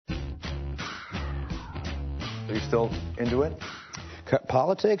Are you still into it?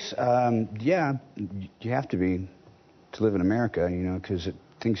 Politics? Yeah, you have to be to live in America, you know, because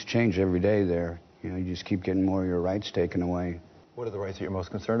things change every day there. You know, you just keep getting more of your rights taken away. What are the rights that you're most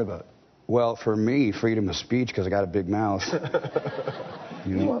concerned about? Well, for me, freedom of speech, because I got a big mouth.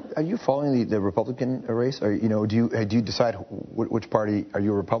 You know? Are you following the Republican race? Or, you know, do you decide which party? Are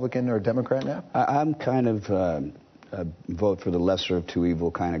you a Republican or a Democrat now? I'm kind of a vote for the lesser of two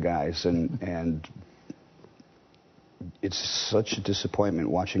evil kind of guys, and it's such a disappointment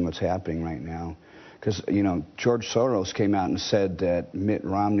watching what's happening right now. Because, you know, George Soros came out and said that Mitt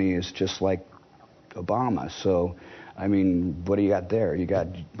Romney is just like Obama. So, I mean, what do you got there? You got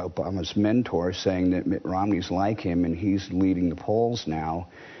Obama's mentor saying that Mitt Romney's like him, and he's leading the polls now.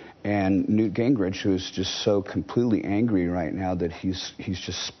 And Newt Gingrich, who's just so completely angry right now that he's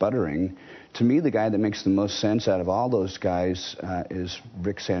just sputtering. To me, the guy that makes the most sense out of all those guys is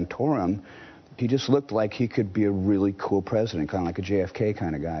Rick Santorum. He just looked like he could be a really cool president, kind of like a JFK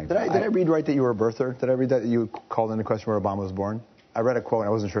kind of guy. Did I read right that you were a birther? Did I read that you called into question where Obama was born? I read a quote, and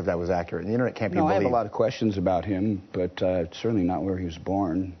I wasn't sure if that was accurate. The internet can't be believed. I have a lot of questions about him, but certainly not where he was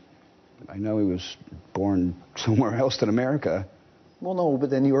born. I know he was born somewhere else than America. Well, no, but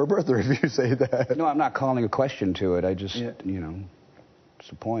then you were a birther if you say that. No, I'm not calling a question to it. I just, you know, it's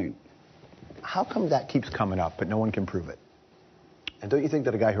the point. How come that keeps coming up, but no one can prove it? And don't you think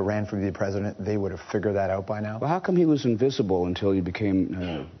that a guy who ran for the president, they would have figured that out by now? Well, how come he was invisible until he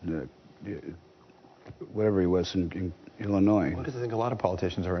became whatever he was in Illinois? Well, because I think a lot of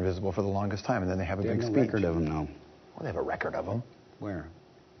politicians are invisible for the longest time, and then they have a big speech. They have no record of him, though. Well, they have a record of him. Where?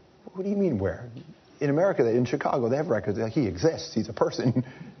 What do you mean, where? In America, in Chicago, they have records. He exists. He's a person.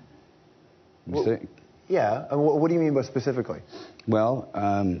 You think? Yeah. What do you mean by specifically? Well,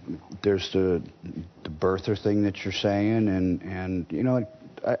 there's the birther thing that you're saying, and you know,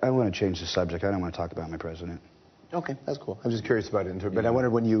 I want to change the subject. I don't want to talk about my president. Okay, that's cool. I'm just curious about it. But I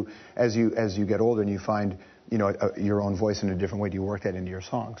wondered when you, as you get older and you find, you know, your own voice in a different way, do you work that into your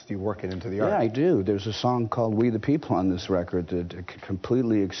songs? Do you work it into the art? Yeah, I do. There's a song called "We the People" on this record that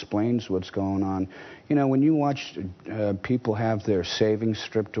completely explains what's going on. You know, when you watch people have their savings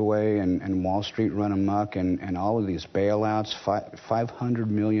stripped away and Wall Street run amok and all of these bailouts, $500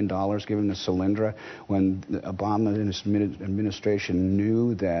 million given to Solyndra, when Obama and his administration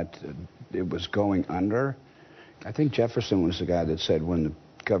knew that it was going under. I think Jefferson was the guy that said when the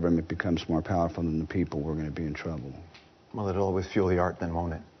government becomes more powerful than the people, we're going to be in trouble. Well, it'll always fuel the art then,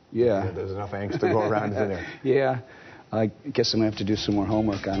 won't it? Yeah. There's enough angst to go around, isn't there? Yeah. I guess I'm going to have to do some more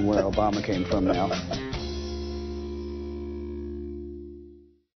homework on where Obama came from now.